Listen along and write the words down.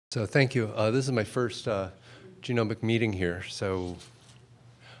So thank you. This is my first genomic meeting here. So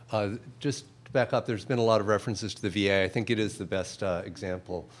just to back up, there's been a lot of references to the VA. I think it is the best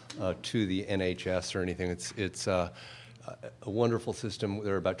example to the NHS or anything. It's a wonderful system.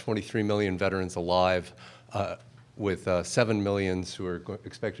 There are about 23 million veterans alive with 7 million who are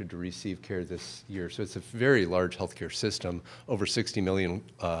expected to receive care this year. So it's a very large healthcare system, over 60 million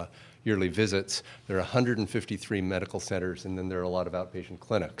yearly visits. There are 153 medical centers, and then there are a lot of outpatient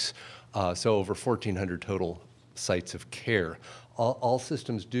clinics. So over 1,400 total sites of care. All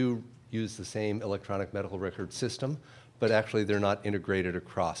systems do use the same electronic medical record system, but actually they're not integrated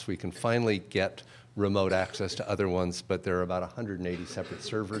across. We can finally get remote access to other ones, but there are about 180 separate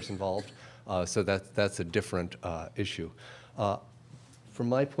servers involved. So that's a different issue. From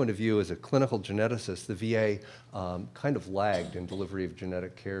my point of view as a clinical geneticist, the VA kind of lagged in delivery of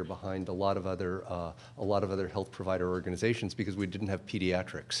genetic care behind a lot of other health provider organizations because we didn't have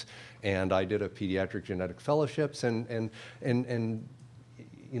pediatrics. And I did a pediatric genetic fellowships, and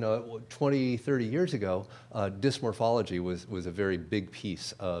you know, 20, 30 years ago, dysmorphology was a very big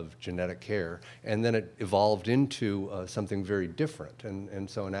piece of genetic care, and then it evolved into something very different. And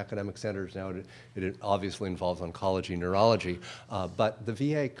so in academic centers now, it obviously involves oncology, neurology, but the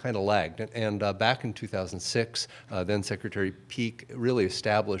VA kind of lagged. And back in 2006, then Secretary Peake really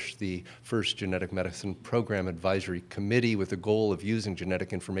established the first genetic medicine program advisory committee with the goal of using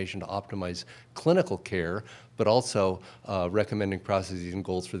genetic information to optimize clinical care, but also recommending processes and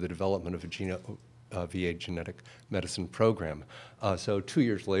goals for the development of a VA genetic medicine program. So 2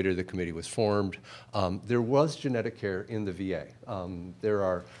 years later, the committee was formed. There was genetic care in the VA. There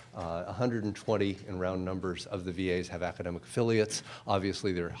are 120 in round numbers of the VAs have academic affiliates.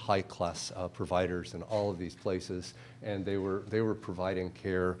 Obviously, they're high-class providers in all of these places, and they were providing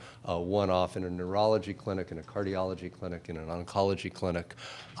care one-off in a neurology clinic, in a cardiology clinic, in an oncology clinic.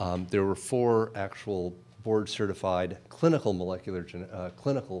 There were 4 actual board-certified clinical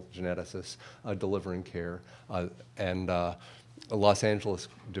clinical geneticists delivering care, and Los Angeles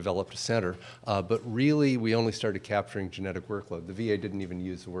developed a center, but really we only started capturing genetic workload. The VA didn't even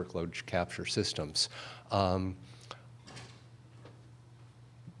use the workload capture systems.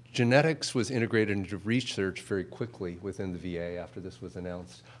 Genetics was integrated into research very quickly within the VA after this was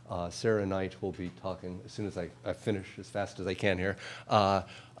announced. Sarah Knight will be talking as soon as I finish as fast as I can here.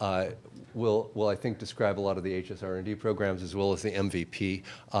 Will I think describe a lot of the HSR&D programs as well as the MVP,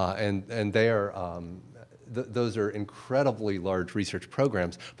 and they are those are incredibly large research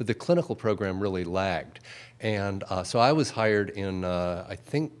programs, but the clinical program really lagged. And so I was hired in I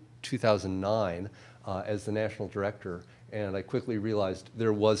think 2009 as the national director. And I quickly realized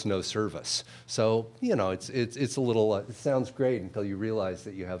there was no service. So you know, it's a little. It sounds great until you realize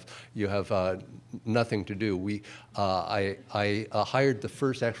that you have nothing to do. I hired the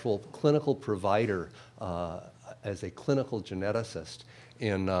first actual clinical provider as a clinical geneticist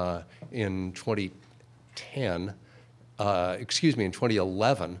in 2010. In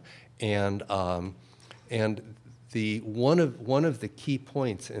 2011, and one of the key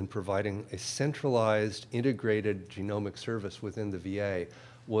points in providing a centralized, integrated genomic service within the VA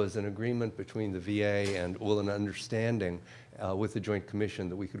was an agreement between the VA and an understanding with the Joint Commission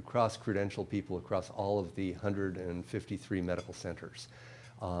that we could cross-credential people across all of the 153 medical centers.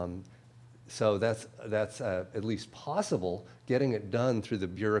 So that's at least possible. Getting it done through the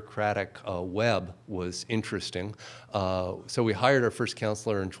bureaucratic web was interesting. So we hired our first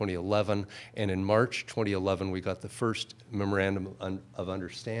counselor in 2011, and in March 2011 we got the first memorandum of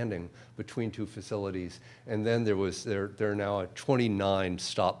understanding between 2 facilities. And then there are now 29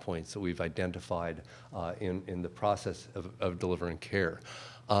 stop points that we've identified in the process of delivering care.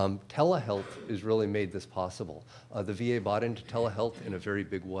 Telehealth has really made this possible. The VA bought into telehealth in a very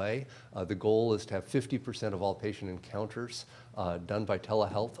big way. The goal is to have 50% of all patient encounters done by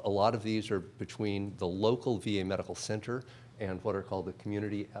telehealth. A lot of these are between the local VA medical center and what are called the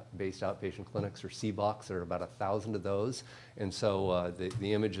community-based outpatient clinics, or CBOCs. There are about 1,000 of those. And so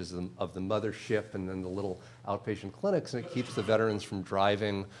the images of the mothership and then the little outpatient clinics, and it keeps the veterans from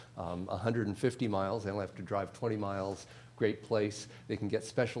driving 150 miles. They only have to drive 20 miles. Great place. They can get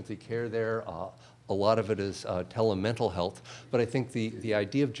specialty care there. A lot of it is telemental health. But I think the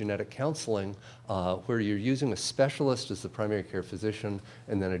idea of genetic counseling, where you're using a specialist as the primary care physician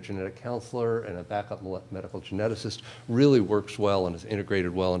and then a genetic counselor and a backup medical geneticist, really works well and is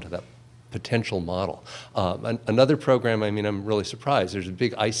integrated well into that potential model. Another program, I mean, I'm really surprised. There's a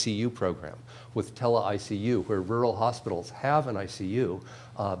big ICU program with tele-ICU, where rural hospitals have an ICU,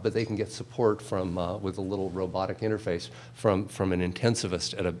 but they can get support from with a little robotic interface from an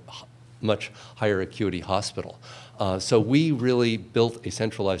intensivist at a much higher acuity hospital. So we really built a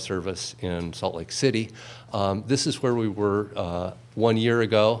centralized service in Salt Lake City. This is where we were 1 year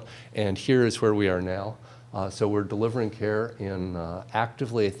ago, and here is where we are now. So we're delivering care in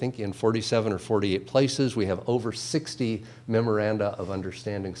actively, I think, in 47 or 48 places. We have over 60 memoranda of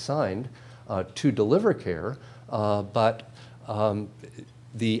understanding signed to deliver care, but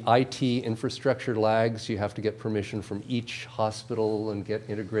the IT infrastructure lags. You have to get permission from each hospital and get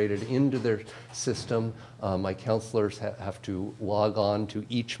integrated into their system. My counselors have to log on to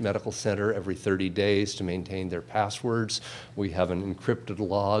each medical center every 30 days to maintain their passwords. We have an encrypted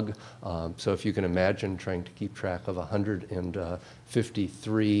log. So if you can imagine trying to keep track of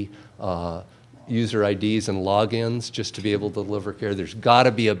 153 user IDs and logins just to be able to deliver care. There's got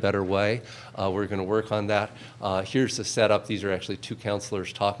to be a better way. We're going to work on that. Here's the setup. These are actually two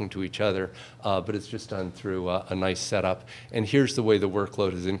counselors talking to each other, but it's just done through a nice setup. And here's the way the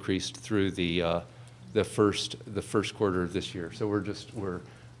workload has increased through the first quarter of this year. So we're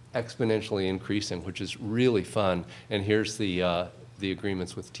exponentially increasing, which is really fun. And here's the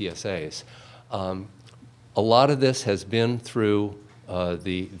agreements with TSAs. A lot of this has been through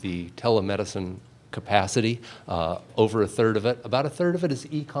the telemedicine capacity, over a third of it. About a third of it is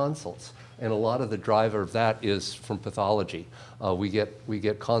e-consults, and a lot of the driver of that is from pathology. We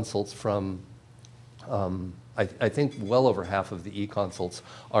get consults from, I think well over half of the e-consults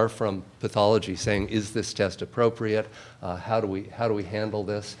are from pathology saying, is this test appropriate? How do we handle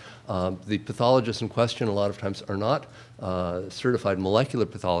this? The pathologists in question a lot of times are not certified molecular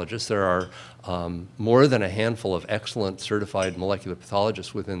pathologists. There are more than a handful of excellent certified molecular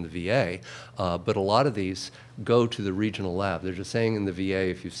pathologists within the VA, but a lot of these go to the regional lab. They're just saying in the VA,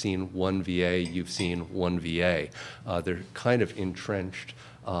 if you've seen one VA, you've seen one VA. They're kind of entrenched.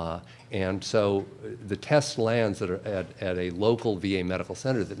 And so the test lands at a local VA medical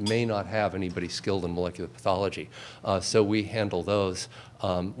center that may not have anybody skilled in molecular pathology. So we handle those.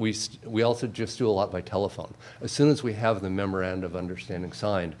 We also just do a lot by telephone. As soon as we have the memorandum of understanding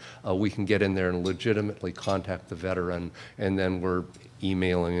signed, we can get in there and legitimately contact the veteran, and then we're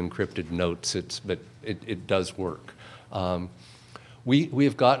emailing encrypted notes. But it does work. We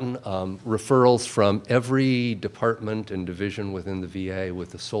have gotten referrals from every department and division within the VA,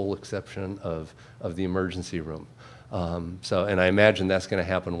 with the sole exception of the emergency room. And I imagine that's going to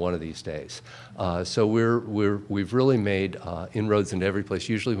happen one of these days. So we've really made inroads into every place.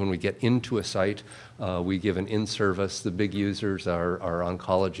 Usually when we get into a site, we give an in-service. The big users are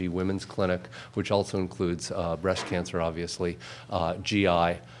oncology, women's clinic, which also includes breast cancer, obviously,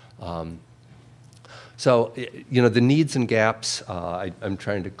 GI. So, you know, the needs and gaps, I'm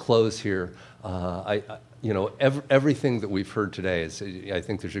trying to close here. Everything that we've heard today is, I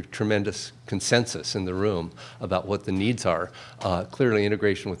think there's a tremendous consensus in the room about what the needs are. Clearly,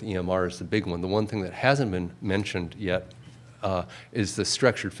 integration with EMR is the big one. The one thing that hasn't been mentioned yet is the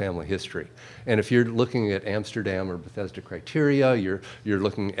structured family history. And if you're looking at Amsterdam or Bethesda criteria, you're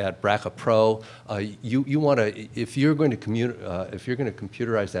looking at BRCA Pro, you want to, if you're going to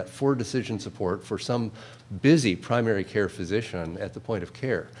computerize that for decision support for some busy primary care physician at the point of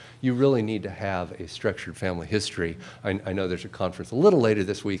care, you really need to have a structured family history. I know there's a conference a little later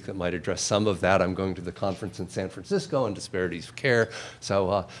this week that might address some of that. I'm going to the conference in San Francisco on disparities of care.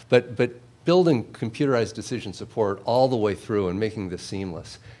 So, but building computerized decision support all the way through and making this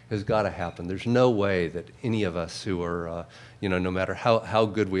seamless has got to happen. There's no way that any of us who are, no matter how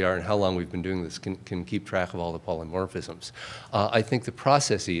good we are and how long we've been doing this, can keep track of all the polymorphisms. I think the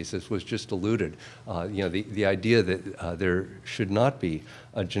processes, as was just alluded, the idea that there should not be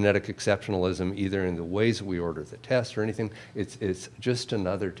a genetic exceptionalism either in the ways that we order the test or anything, it's just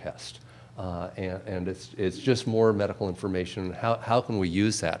another test. And it's just more medical information. How can we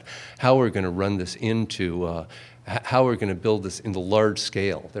use that? How we're going to run this into, how we're going to build this in the large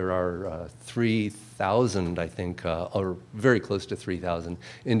scale. There are 3,000, I think, or very close to 3,000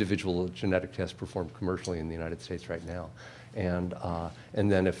 individual genetic tests performed commercially in the United States right now. And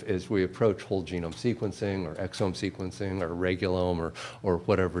then as we approach whole genome sequencing or exome sequencing or regulome or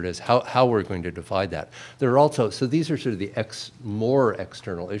whatever it is, how we're going to divide that. There are also, so these are sort of the more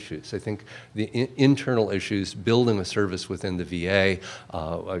external issues. I think the internal issues, building a service within the VA.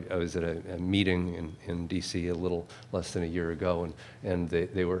 I was at a meeting in DC a little less than a year ago, and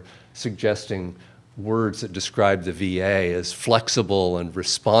they were suggesting words that describe the VA as flexible and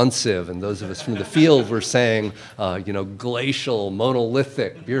responsive, and those of us from the field were saying, glacial,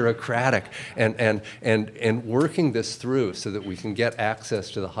 monolithic, bureaucratic, and working this through so that we can get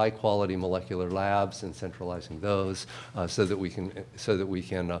access to the high-quality molecular labs and centralizing those, so that we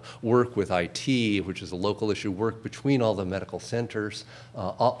can work with IT, which is a local issue, work between all the medical centers.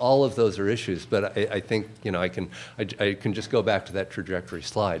 All of those are issues, but I think I can just go back to that trajectory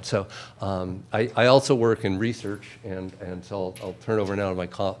slide. So I also work in research, and so I'll turn over now to my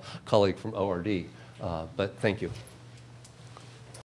colleague from ORD. But thank you.